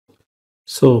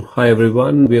Hi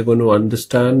everyone, we are going to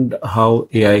understand how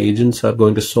AI agents are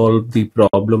going to solve the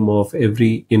problem of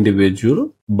every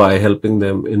individual by helping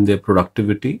them in their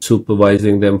productivity,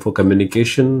 supervising them for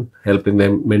communication, helping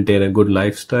them maintain a good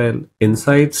lifestyle,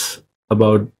 insights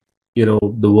about,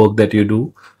 the work that you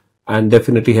do, and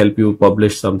definitely help you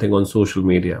publish something on social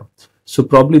media. So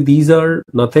probably these are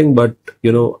nothing but,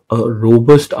 a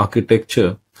robust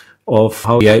architecture of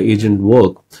how AI agent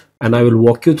work. And I will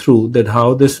walk you through that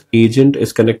how this agent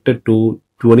is connected to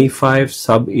 25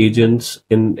 sub agents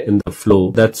in the flow.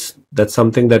 That's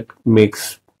something that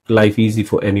makes life easy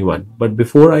for anyone. But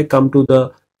before I come to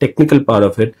the technical part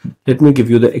of it, let me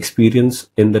give you the experience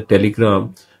in the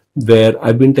Telegram where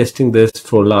I've been testing this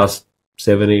for last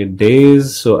 7-8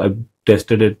 days. So I've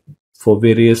tested it for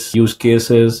various use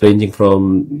cases ranging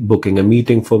from booking a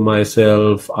meeting for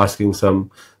myself, asking some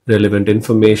relevant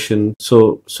information.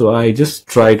 So I just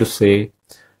try to say,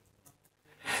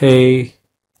 hey,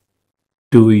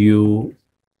 do you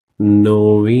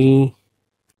know me?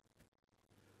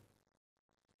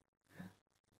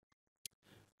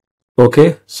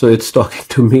 Okay, so it's talking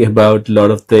to me about a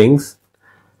lot of things.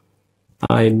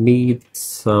 I need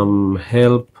some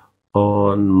help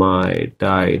on my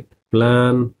diet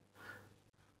plan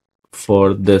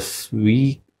for this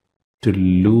week to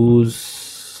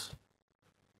lose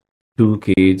 2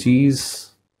 kgs.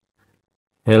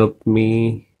 Help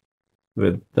me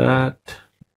with that.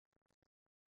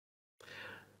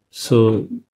 So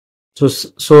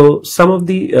some of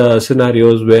the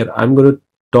scenarios where I'm going to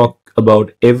talk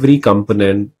about every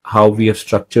component, how we have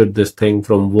structured this thing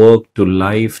from work to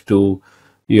life to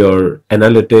your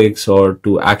analytics or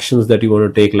to actions that you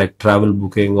want to take, like travel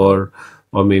booking or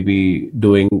maybe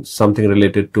doing something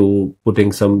related to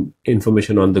putting some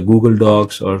information on the Google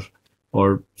Docs or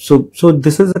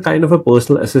this is a kind of a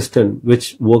personal assistant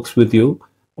which works with you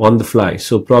on the fly.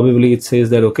 So probably it says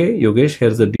that, okay, Yogesh,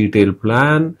 here's the detailed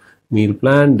plan, meal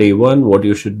plan, day one, what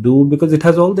you should do, because it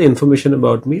has all the information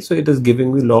about me. So it is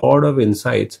giving me a lot of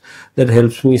insights that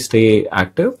helps me stay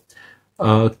active.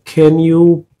 Can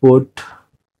you put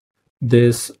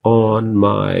this on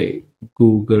my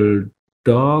Google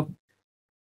Doc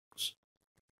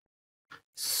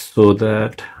so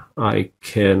that I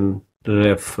can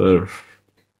refer?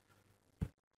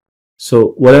 So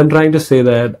what I'm trying to say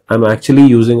that I'm actually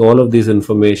using all of this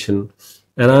information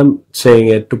and I'm saying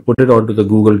it to put it onto the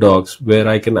Google Docs where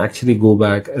I can actually go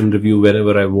back and review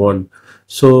whenever I want.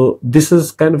 So this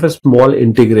is kind of a small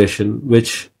integration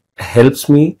which helps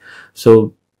me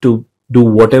so to do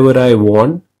whatever I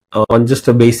want on just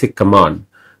a basic command,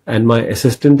 and my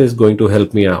assistant is going to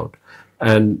help me out.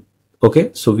 And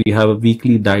okay, so we have a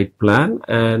weekly diet plan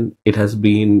and it has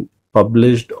been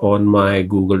published on my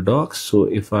Google Docs. So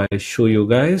if I show you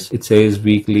guys, it says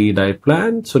weekly diet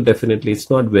plan. So definitely it's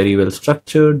not very well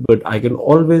structured, but I can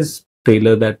always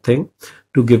tailor that thing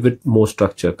to give it more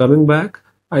structure. Coming back,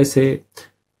 I say,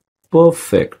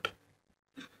 perfect.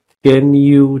 Can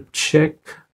you check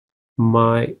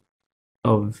my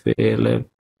availability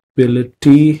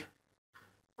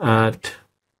at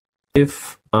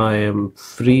if I am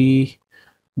free,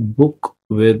 book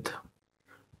with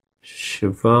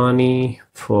Shivani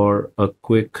for a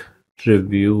quick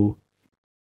review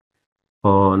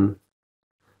on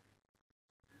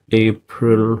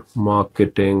April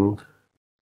marketing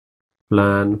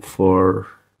plan for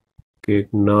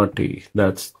Gignaati.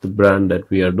 That's the brand that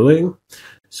we are doing.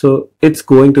 So it's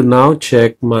going to now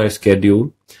check my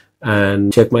schedule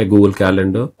and check my Google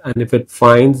Calendar. And if it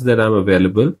finds that I'm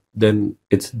available, then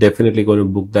it's definitely going to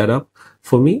book that up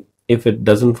for me. If it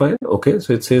doesn't find, okay,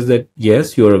 so it says that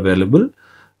yes, you're available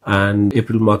and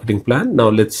April marketing plan. Now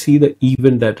let's see the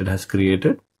event that it has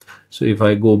created. So if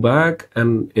I go back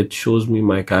and it shows me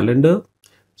my calendar,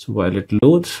 so while it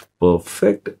loads,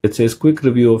 perfect, it says quick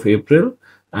review of April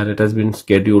and it has been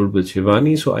scheduled with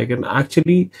Shivani. So I can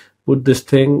actually put this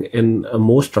thing in a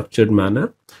more structured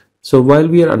manner. So while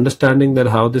we are understanding that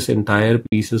how this entire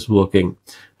piece is working,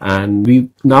 and we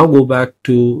now go back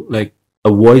to like a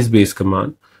voice-based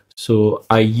command. So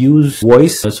I use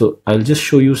voice. So I'll just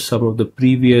show you some of the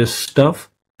previous stuff.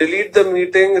 Delete the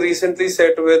meeting recently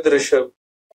set with Rishabh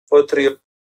for 3.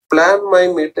 Plan my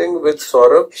meeting with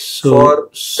Saurabh for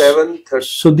 7:30.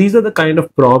 So these are the kind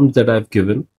of prompts that I've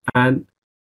given, and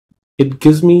it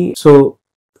gives me so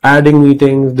adding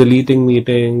meetings, deleting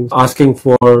meetings, asking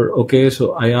for, okay,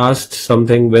 so I asked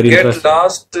something very interesting.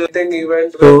 Last thing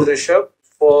event with Rishabh.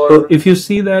 So if you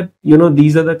see that,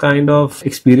 these are the kind of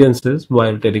experiences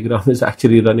while Telegram is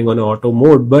actually running on auto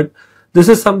mode, but this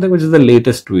is something which is the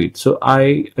latest tweet. So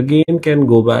I again can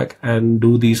go back and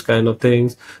do these kind of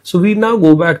things. So we now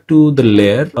go back to the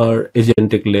layer or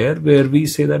agentic layer where we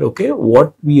say that, okay,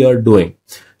 what we are doing.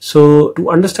 So to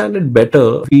understand it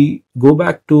better, we go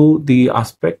back to the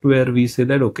aspect where we say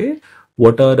that, okay,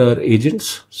 what are our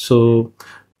agents? So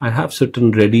I have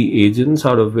certain ready agents,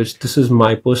 out of which this is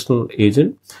my personal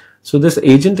agent. So this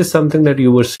agent is something that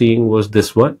you were seeing was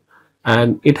this one,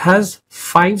 and it has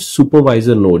 5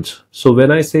 supervisor nodes. So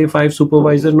when I say 5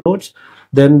 supervisor nodes,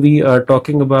 then we are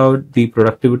talking about the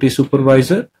productivity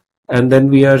supervisor, and then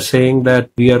we are saying that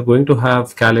we are going to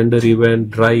have calendar event,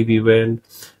 drive event,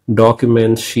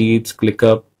 documents, sheets,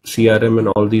 ClickUp, CRM, and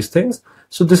all these things.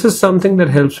 So this is something that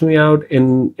helps me out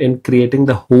in creating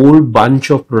the whole bunch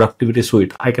of productivity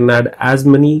suite. I can add as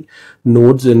many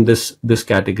nodes in this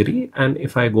category, and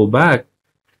if I go back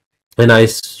and I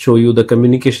show you the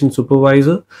communication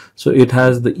supervisor, so it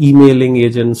has the emailing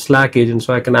agent, Slack agent,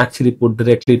 so I can actually put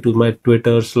directly to my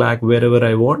Twitter, Slack, wherever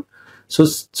I want. So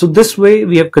this way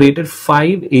we have created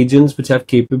 5 agents which have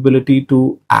capability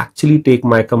to actually take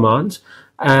my commands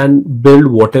and build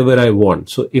whatever I want.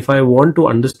 So if I want to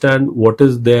understand what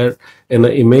is there in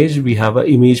an image, we have an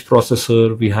image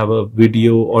processor, we have a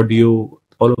video, audio,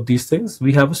 all of these things.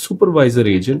 We have a supervisor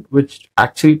agent which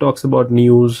actually talks about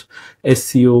news,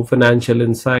 SEO, financial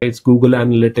insights, Google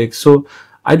Analytics. So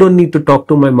I don't need to talk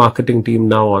to my marketing team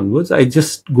now onwards. I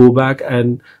just go back,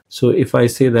 and so if I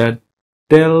say that,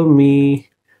 tell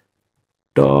me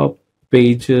top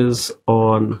pages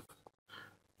on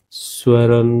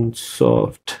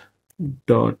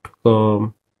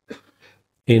swaransoft.com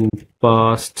in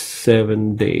past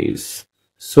 7 days.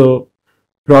 So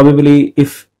probably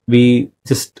if we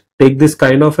just take this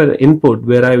kind of an input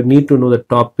where I need to know the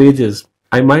top pages,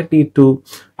 I might need to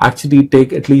actually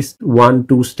take at least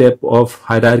 1-2 step of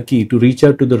hierarchy to reach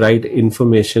out to the right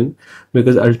information,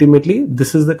 because ultimately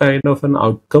this is the kind of an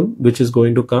outcome which is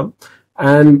going to come.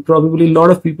 And probably a lot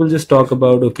of people just talk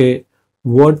about, okay,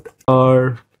 what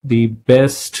are the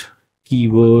best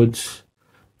keywords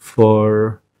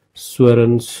for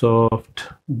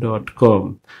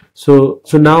swaransoft.com. So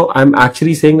now I'm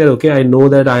actually saying that, okay, I know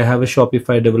that I have a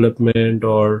Shopify development,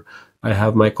 or I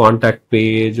have my contact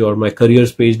page or my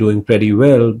careers page doing pretty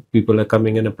well. People are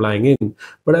coming and applying in,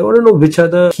 but I want to know which are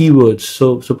the keywords.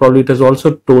 So probably it has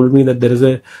also told me that there is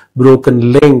a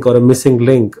broken link or a missing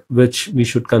link, which we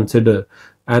should consider.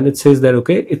 And it says that,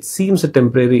 okay, it seems a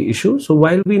temporary issue. So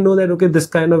while we know that, okay, this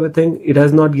kind of a thing, it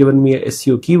has not given me a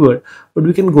SEO keyword, but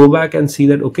we can go back and see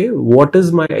that, okay, what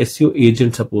is my SEO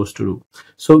agent supposed to do?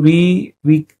 So we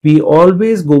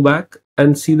always go back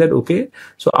and see that, okay,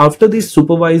 so after these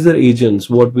supervisor agents,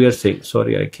 what we are saying,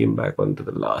 sorry, I came back onto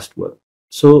the last one.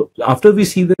 So after we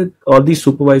see that all these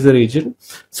supervisor agent,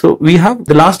 so we have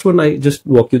the last one, I just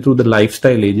walk you through the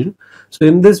lifestyle agent. So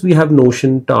in this we have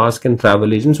Notion, task, and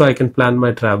travel agent. So I can plan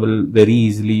my travel very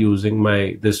easily using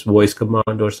this voice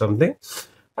command or something.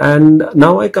 And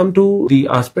now I come to the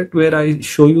aspect where I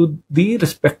show you the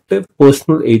respective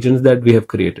personal agents that we have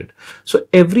created. So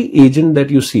every agent that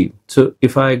you see, so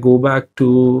if I go back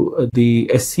to the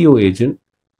SEO agent,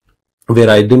 where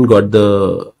I didn't got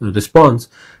the response,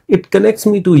 it connects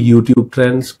me to YouTube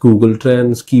trends, Google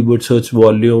trends, keyword search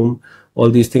volume, all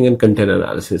these things, and content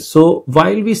analysis. So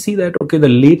while we see that, okay, the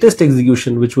latest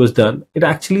execution which was done, it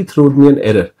actually threw me an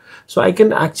error. So I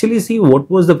can actually see what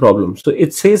was the problem. So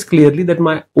it says clearly that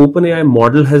my OpenAI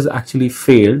model has actually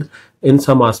failed in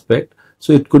some aspect.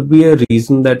 So it could be a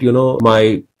reason that,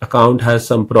 my account has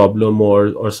some problem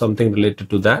or something related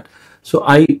to that. So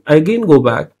I again go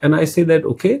back and I say that,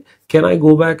 okay, can I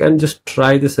go back and just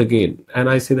try this again? And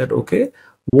I say that, okay,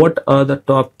 what are the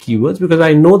top keywords? Because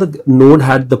I know the node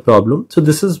had the problem. So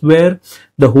this is where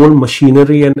the whole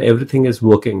machinery and everything is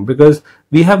working, because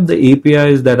we have the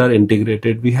APIs that are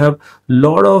integrated. We have a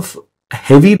lot of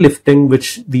heavy lifting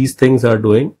which these things are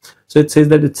doing. So it says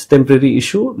that it's temporary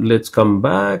issue. Let's come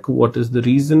back. What is the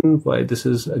reason why this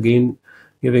is again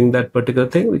giving that particular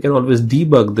thing? We can always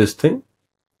debug this thing.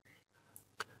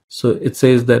 So it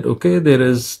says that, okay, there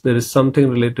is something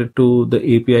related to the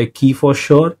API key for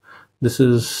sure. This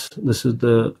is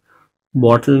the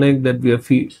bottleneck that we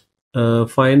are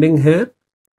finding here.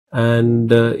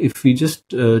 And if we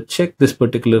just check this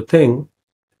particular thing,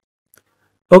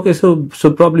 okay, so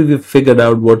probably we've figured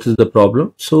out what is the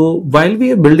problem. So while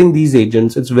we are building these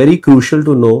agents, it's very crucial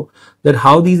to know that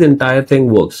how these entire thing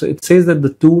works. So it says that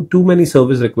the too many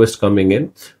service requests coming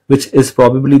in, which is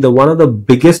probably the one of the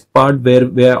biggest part where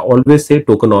I always say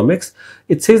tokenomics.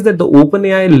 It says that the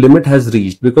OpenAI limit has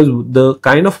reached, because the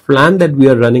kind of plan that we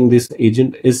are running this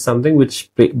agent is something which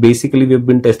basically we've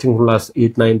been testing for the last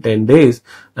 8, 9, 10 days,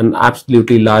 and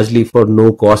absolutely largely for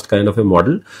no cost kind of a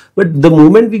model. But the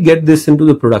moment we get this into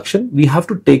the production, we have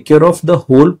to take care of the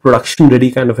whole production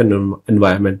ready kind of an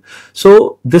environment.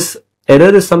 So this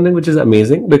error is something which is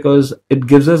amazing, because it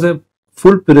gives us a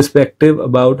full perspective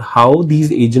about how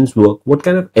these agents work, what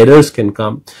kind of errors can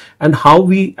come, and how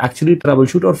we actually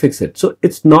troubleshoot or fix it. So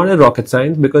it's not a rocket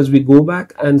science, because we go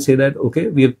back and say that, okay,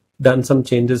 we've done some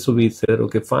changes. So we said,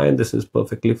 okay, fine, this is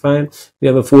perfectly fine. We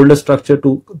have a folder structure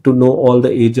to know all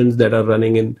the agents that are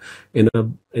running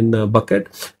in a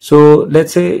bucket. So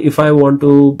let's say if I want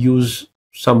to use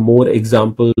some more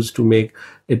examples to make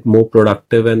it more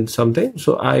productive and something,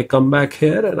 so I come back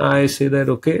here and I say that,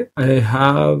 okay,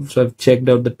 I've checked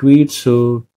out the tweets.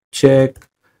 So check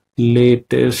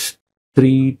latest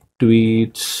 3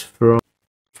 tweets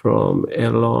from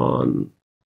Elon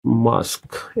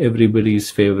Musk,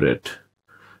 everybody's favorite.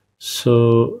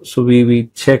 So we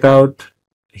check out.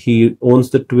 He owns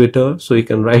the Twitter, so he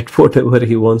can write whatever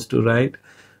he wants to write.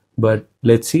 But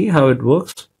let's see how it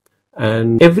works.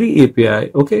 And every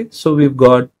API, okay, so we've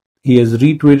got, he has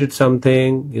retweeted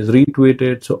something, he's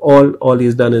retweeted. So all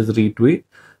he's done is retweet.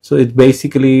 So it's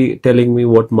basically telling me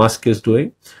what Musk is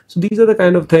doing. So these are the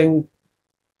kind of thing.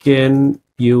 Can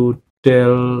you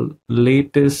tell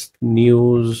latest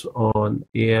news on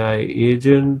AI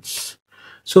agents?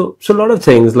 So a lot of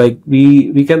things, like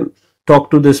we can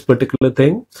talk to this particular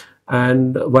thing,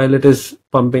 and while it is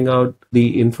pumping out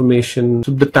the information,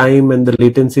 so the time and the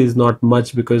latency is not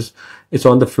much, because it's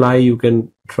on the fly. You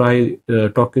can try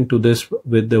talking to this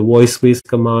with the voice-based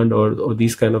command or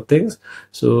these kind of things.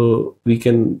 So we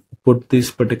can put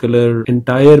this particular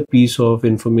entire piece of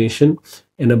information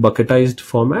in a bucketized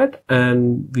format,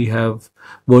 and we have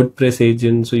WordPress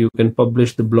agent, so you can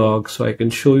publish the blog. So I can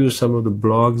show you some of the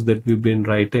blogs that we've been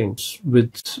writing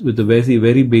with the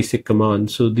very basic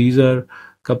command. So these are a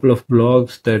couple of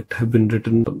blogs that have been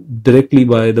written directly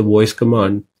by the voice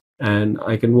command, and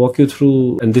I can walk you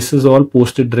through, and this is all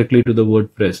posted directly to the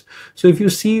WordPress. So if you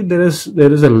see, there is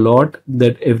a lot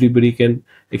that everybody can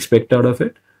expect out of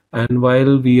it. And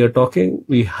while we are talking,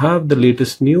 we have the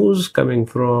latest news coming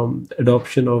from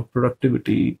adoption of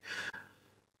productivity.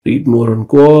 Read more on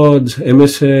quads,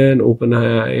 MSN,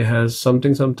 OpenAI has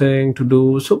something to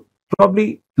do. So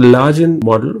probably large in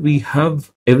model, we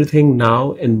have everything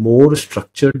now in more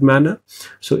structured manner.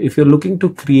 So if you're looking to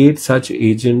create such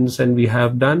agents, and we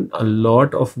have done a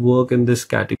lot of work in this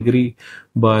category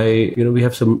by, we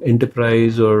have some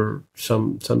enterprise or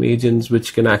some agents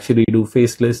which can actually do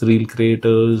faceless reel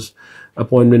creators,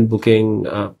 appointment booking,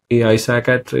 AI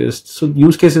psychiatrists. So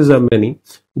use cases are many.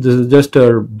 This is just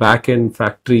a back-end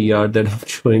factory yard that I'm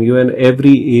showing you, and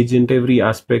every agent, every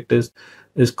aspect is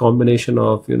combination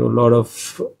of a lot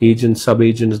of agents, sub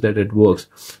agents that it works.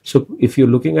 So if you're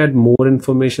looking at more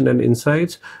information and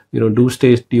insights, do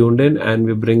stay tuned in, and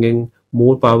we're bringing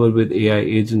more power with AI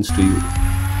agents to you.